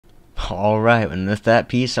Alright, and with that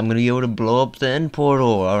piece, I'm gonna be able to blow up the end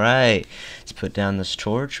portal. Alright, let's put down this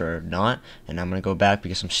torch, or not, and I'm gonna go back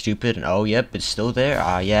because I'm stupid, and oh, yep, it's still there.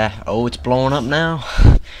 Ah, yeah, oh, it's blowing up now.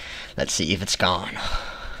 Let's see if it's gone.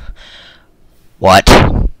 What?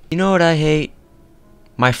 You know what I hate?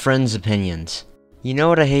 My friends' opinions. You know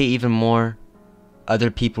what I hate even more?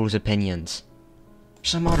 Other people's opinions. For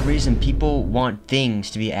some odd reason, people want things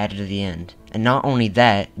to be added to the end. And not only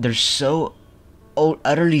that, they're so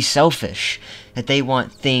utterly selfish that they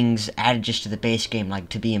want things added just to the base game, like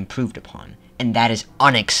to be improved upon. And that is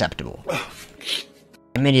unacceptable.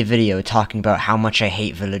 I made a video talking about how much I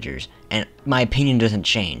hate villagers, and my opinion doesn't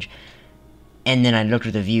change. And then I looked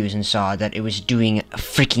at the views and saw that it was doing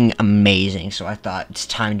freaking amazing, so I thought it's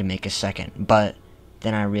time to make a second. But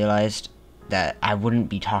then I realized that I wouldn't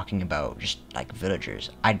be talking about just like villagers.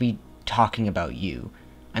 I'd be talking about you.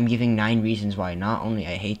 I'm giving 9 reasons why not only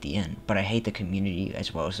I hate the end, but I hate the community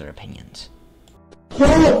as well as their opinions.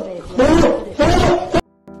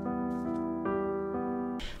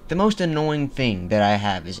 The most annoying thing that I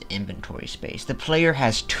have is inventory space. The player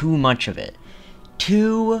has too much of it.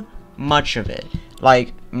 Too much of it.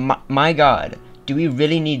 Like, my god, do we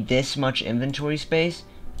really need this much inventory space?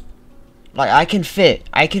 Like, I can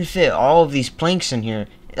fit all of these planks in here.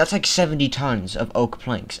 That's like 70 tons of oak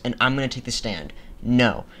planks, and I'm gonna take the stand.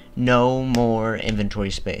 No more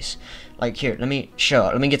inventory space. Like, here, let me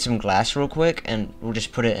get some glass real quick, and we'll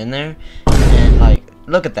just put it in there. And like,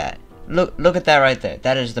 look at that. Look at that right there.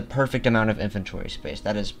 That is the perfect amount of inventory space.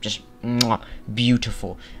 That is just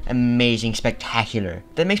beautiful, amazing, spectacular.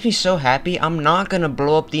 That makes me so happy. I'm not gonna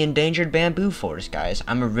blow up the endangered bamboo forest, guys.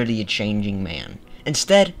 I'm really a changing man.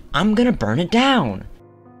 Instead, I'm gonna burn it down.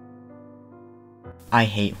 I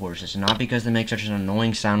hate horses, not because they make such an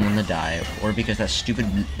annoying sound when they die, or because that stupid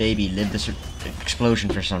baby lived this explosion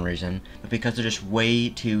for some reason, but because they're just way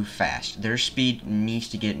too fast. Their speed needs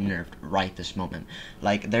to get nerfed right this moment.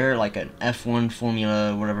 Like, they're like an F1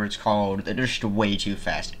 Formula, whatever it's called. They're just way too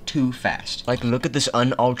fast. Too fast. Like, look at this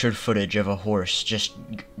unaltered footage of a horse just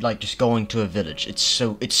going to a village. It's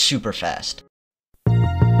super fast.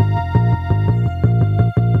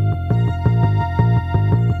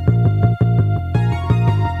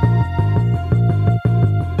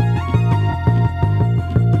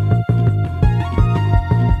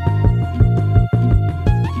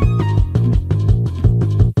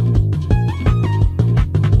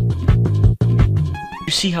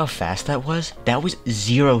 See how fast that was? That was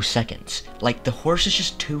 0 seconds. Like, the horse is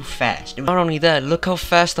just too fast. Not only that, look how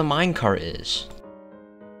fast the minecart is.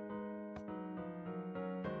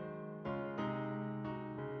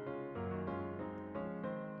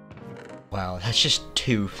 Wow, that's just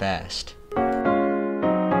too fast.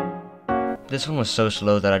 This one was so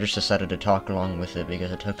slow that I just decided to talk along with it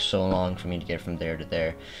because it took so long for me to get from there to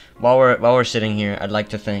there. While we're sitting here, I'd like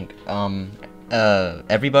to thank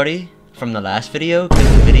everybody from the last video, because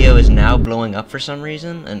the video is now blowing up for some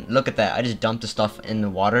reason. And look at that, I just dumped the stuff in the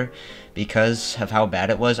water because of how bad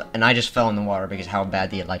it was, and I just fell in the water because how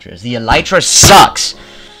bad the elytra is. The elytra sucks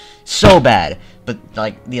so bad, but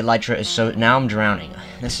like the elytra is so, now I'm drowning.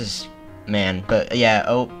 This is, man. But yeah,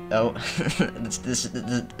 this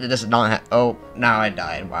is not oh, now I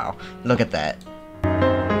died. Wow, look at that.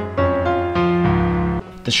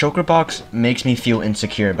 The shulker box makes me feel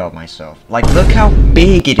insecure about myself. Like, look how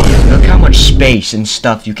big it is. Look how much space and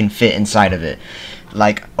stuff you can fit inside of it.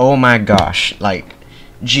 Like, oh my gosh. Like,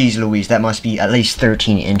 geez Louise, that must be at least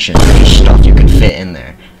 13 inches of stuff you can fit in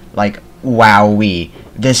there. Like, wowee.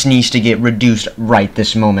 This needs to get reduced right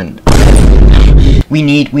this moment. We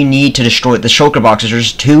need to destroy it. The shulker boxes are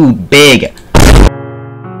just too big.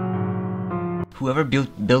 Whoever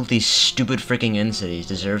built these stupid freaking end cities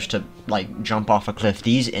deserves to, like, jump off a cliff.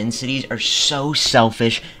 These end cities are so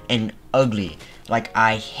selfish and ugly. Like,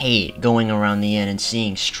 I hate going around the end and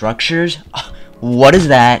seeing structures. What is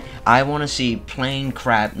that? I want to see plain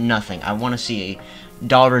crap nothing. I want to see a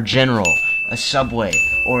Dollar General, a Subway,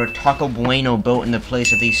 or a Taco Bueno built in the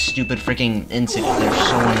place of these stupid freaking end cities. They're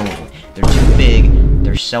so annoying. They're too big.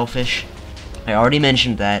 They're selfish. I already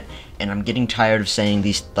mentioned that. And I'm getting tired of saying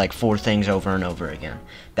these, like, 4 things over and over again.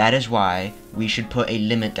 That is why we should put a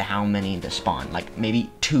limit to how many to spawn. Like, maybe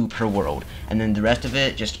 2 per world. And then the rest of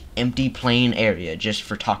it, just empty, plain area, just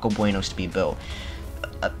for Taco Buenos to be built.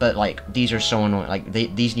 But, like, these are so annoying. Like,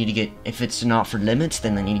 these need to get, if it's not for limits,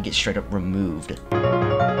 then they need to get straight up removed.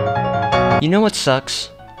 You know what sucks?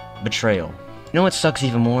 Betrayal. You know what sucks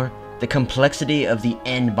even more? The complexity of the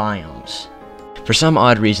end biomes. For some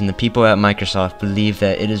odd reason, the people at Microsoft believe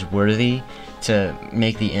that it is worthy to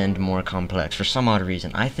make the end more complex. For some odd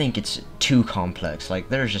reason, I think it's too complex. Like,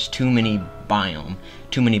 there's just too many biomes.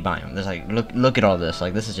 There's like, look at all this.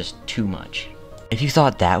 Like, this is just too much. If you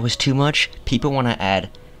thought that was too much, people want to add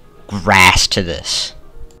grass to this.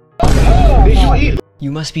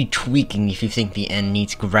 You must be tweaking if you think the end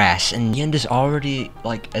needs grass, and the end is already,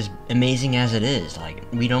 like, as amazing as it is. Like,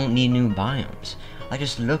 we don't need new biomes. Like,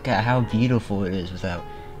 just look at how beautiful it is without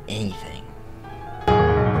anything.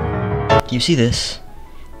 You see this?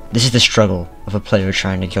 This is the struggle of a player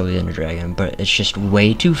trying to kill the Ender Dragon, but it's just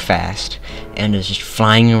way too fast, and it's just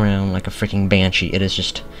flying around like a freaking banshee. This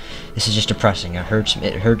is just depressing. It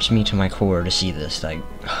hurts me to my core to see this. Like,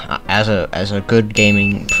 as a good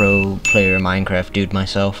gaming pro player, Minecraft dude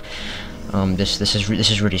myself, this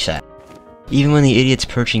is really sad. Even when the idiot's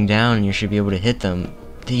perching down and you should be able to hit them,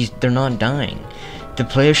 they're not dying. The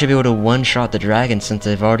player should be able to one-shot the dragon since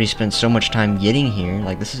they've already spent so much time getting here.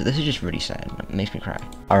 Like, this is just really sad. It makes me cry.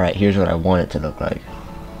 Alright, here's what I want it to look like.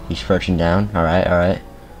 He's perching down. Alright.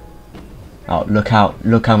 Oh, look how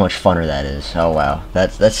much funner that is. Oh wow.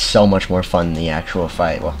 That's so much more fun than the actual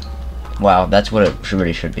fight. Well, wow, that's what it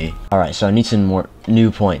really should be. Alright, so I need some more new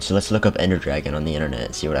points. So let's look up Ender Dragon on the internet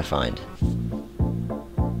and see what I find.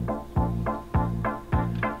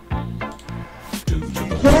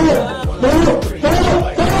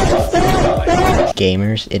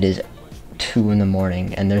 Gamers, it is 2 in the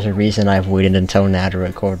morning, and there's a reason I've waited until now to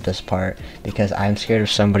record this part, because I'm scared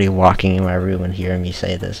of somebody walking in my room and hearing me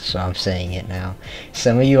say this, so I'm saying it now.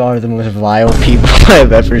 Some of you are the most vile people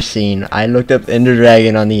I've ever seen. I looked up Ender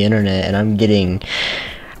Dragon on the internet, and I'm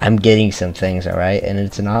getting some things, alright? And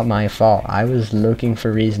it's not my fault. I was looking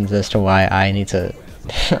for reasons as to why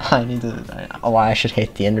why I should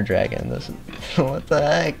hate the Ender Dragon. What the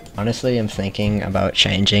heck? Honestly, I'm thinking about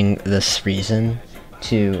changing this reason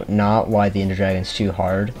to not why the Ender Dragon's too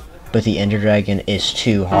hard, but the Ender Dragon is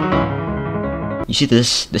too hard. You see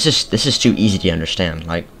this? This is too easy to understand.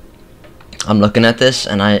 Like, I'm looking at this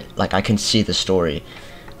and I can see the story.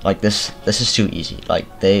 Like, this is too easy.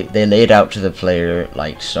 Like, they laid out to the player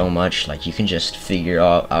like so much. Like, you can just figure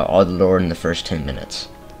out all the lore in the first 10 minutes.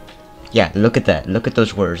 Yeah, look at that. Look at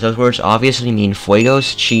those words. Those words obviously mean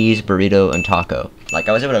fuegos, cheese, burrito, and taco. Like,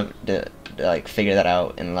 I was able to like figure that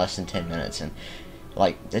out in less than 10 minutes, and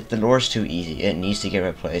like the lore's too easy. It needs to get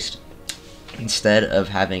replaced. Instead of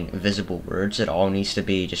having visible words, it all needs to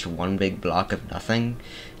be just one big block of nothing,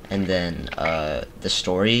 and then the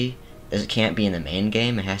story can't be in the main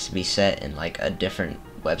game. It has to be set in like a different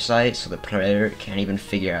website, so the player can't even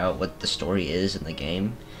figure out what the story is in the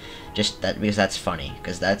game. Just that, because that's funny,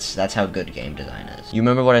 because that's how good game design is. You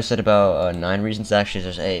remember what I said about 9 reasons? Actually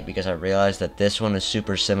there's 8, because I realized that this one is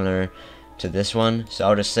super similar to this one, so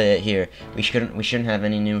I'll just say it here. We shouldn't have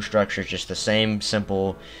any new structures, just the same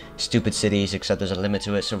simple stupid cities, except there's a limit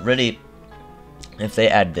to it. So really, if they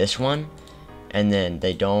add this one and then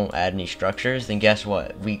they don't add any structures, then guess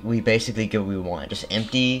what? We basically get what we want. Just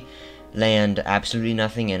empty land, absolutely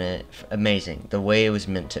nothing in it. Amazing, the way it was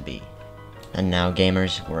meant to be. And now,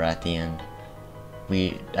 gamers, we're at the end.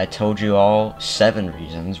 I told you all 7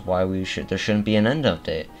 reasons why there shouldn't be an end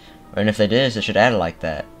update. And if it is, it should add it like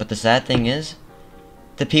that. But the sad thing is,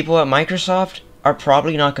 the people at Microsoft are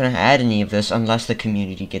probably not going to add any of this unless the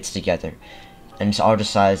community gets together and all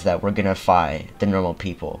decides that we're going to fight the normal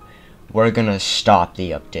people. We're going to stop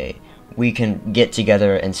the update. We can get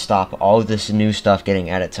together and stop all this new stuff getting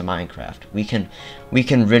added to Minecraft. We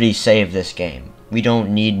can really save this game. We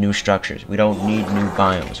don't need new structures. We don't need new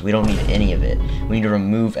biomes. We don't need any of it. We need to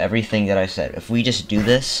remove everything that I said. If we just do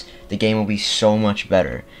this, the game will be so much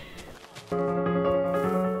better.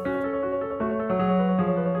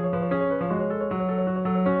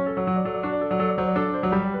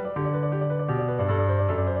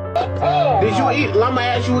 Did you eat? I'ma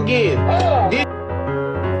ask you again.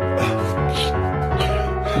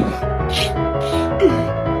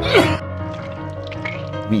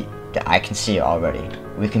 I can see it already.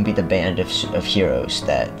 We can be the band of heroes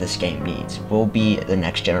that this game needs. We'll be the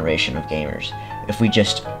next generation of gamers if we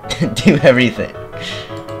just do everything.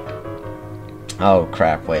 Oh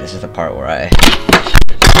crap, wait, this is the part where I